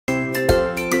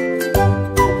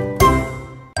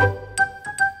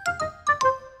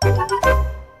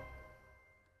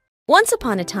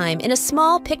upon a time, in a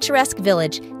small, picturesque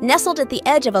village nestled at the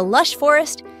edge of a lush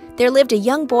forest, there lived a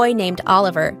young boy named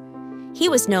Oliver. He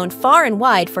was known far and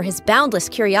wide for his boundless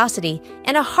curiosity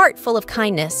and a heart full of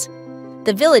kindness.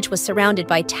 The village was surrounded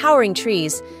by towering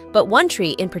trees, but one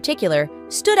tree in particular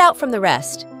stood out from the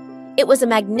rest. It was a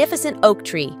magnificent oak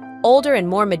tree, older and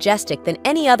more majestic than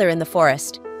any other in the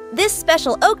forest. This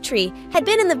special oak tree had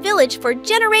been in the village for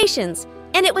generations,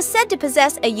 and it was said to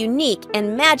possess a unique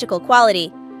and magical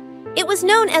quality. It was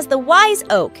known as the wise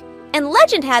oak, and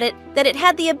legend had it that it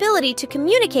had the ability to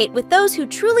communicate with those who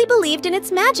truly believed in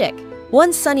its magic.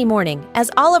 One sunny morning,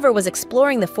 as Oliver was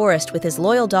exploring the forest with his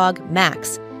loyal dog,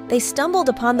 Max, they stumbled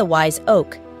upon the wise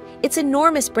oak. Its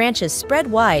enormous branches spread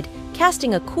wide,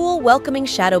 casting a cool, welcoming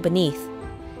shadow beneath.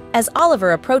 As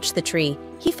Oliver approached the tree,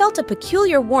 he felt a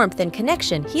peculiar warmth and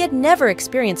connection he had never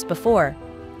experienced before.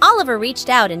 Oliver reached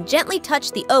out and gently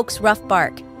touched the oak's rough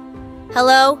bark.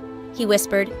 "Hello," he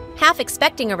whispered, half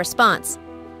expecting a response.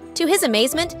 To his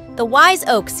amazement, the wise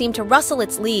oak seemed to rustle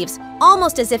its leaves,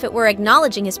 almost as if it were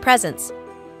acknowledging his presence.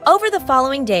 Over the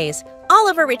following days,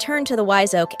 Oliver returned to the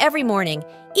wise oak every morning,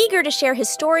 eager to share his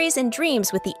stories and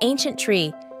dreams with the ancient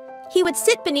tree. He would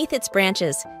sit beneath its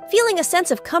branches, feeling a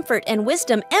sense of comfort and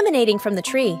wisdom emanating from the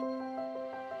tree.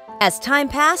 As time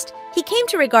passed, he came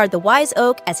to regard the wise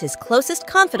oak as his closest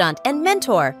confidant and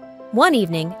mentor. One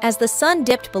evening, as the sun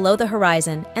dipped below the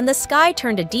horizon and the sky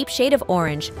turned a deep shade of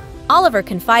orange, Oliver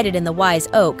confided in the wise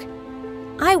oak,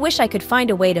 "I wish I could find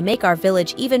a way to make our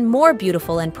village even more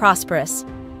beautiful and prosperous."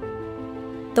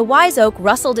 The wise oak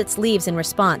rustled its leaves in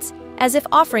response, as if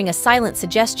offering a silent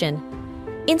suggestion.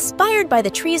 Inspired by the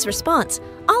tree's response,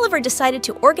 Oliver decided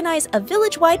to organize a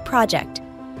village-wide project.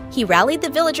 He rallied the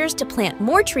villagers to plant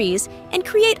more trees and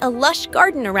create a lush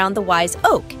garden around the wise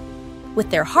oak. With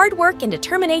their hard work and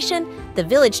determination, the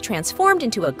village transformed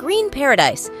into a green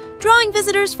paradise, drawing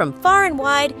visitors from far and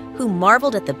wide who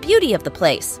marveled at the beauty of the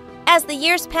place. As the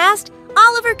years passed,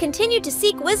 Oliver continued to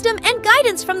seek wisdom and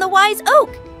guidance from the wise oak.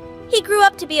 He grew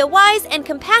up to be a wise and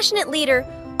compassionate leader,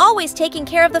 always taking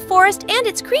care of the forest and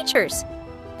its creatures.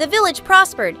 The village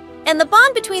prospered, and the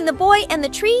bond between the boy and the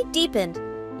tree deepened.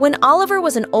 When Oliver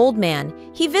was an old man,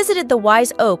 he visited the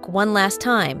wise oak one last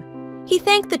time. He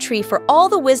thanked the tree for all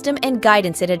the wisdom and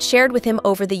guidance it had shared with him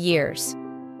over the years.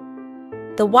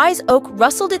 The wise oak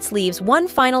rustled its leaves one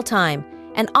final time,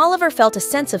 and Oliver felt a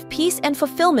sense of peace and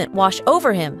fulfillment wash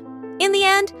over him. In the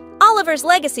end, Oliver's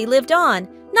legacy lived on,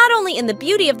 not only in the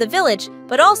beauty of the village,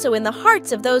 but also in the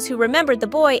hearts of those who remembered the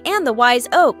boy and the wise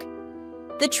oak.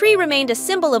 The tree remained a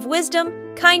symbol of wisdom,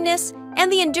 kindness,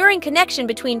 and the enduring connection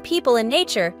between people and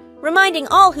nature, reminding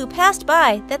all who passed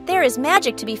by that there is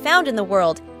magic to be found in the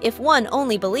world if one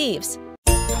only believes.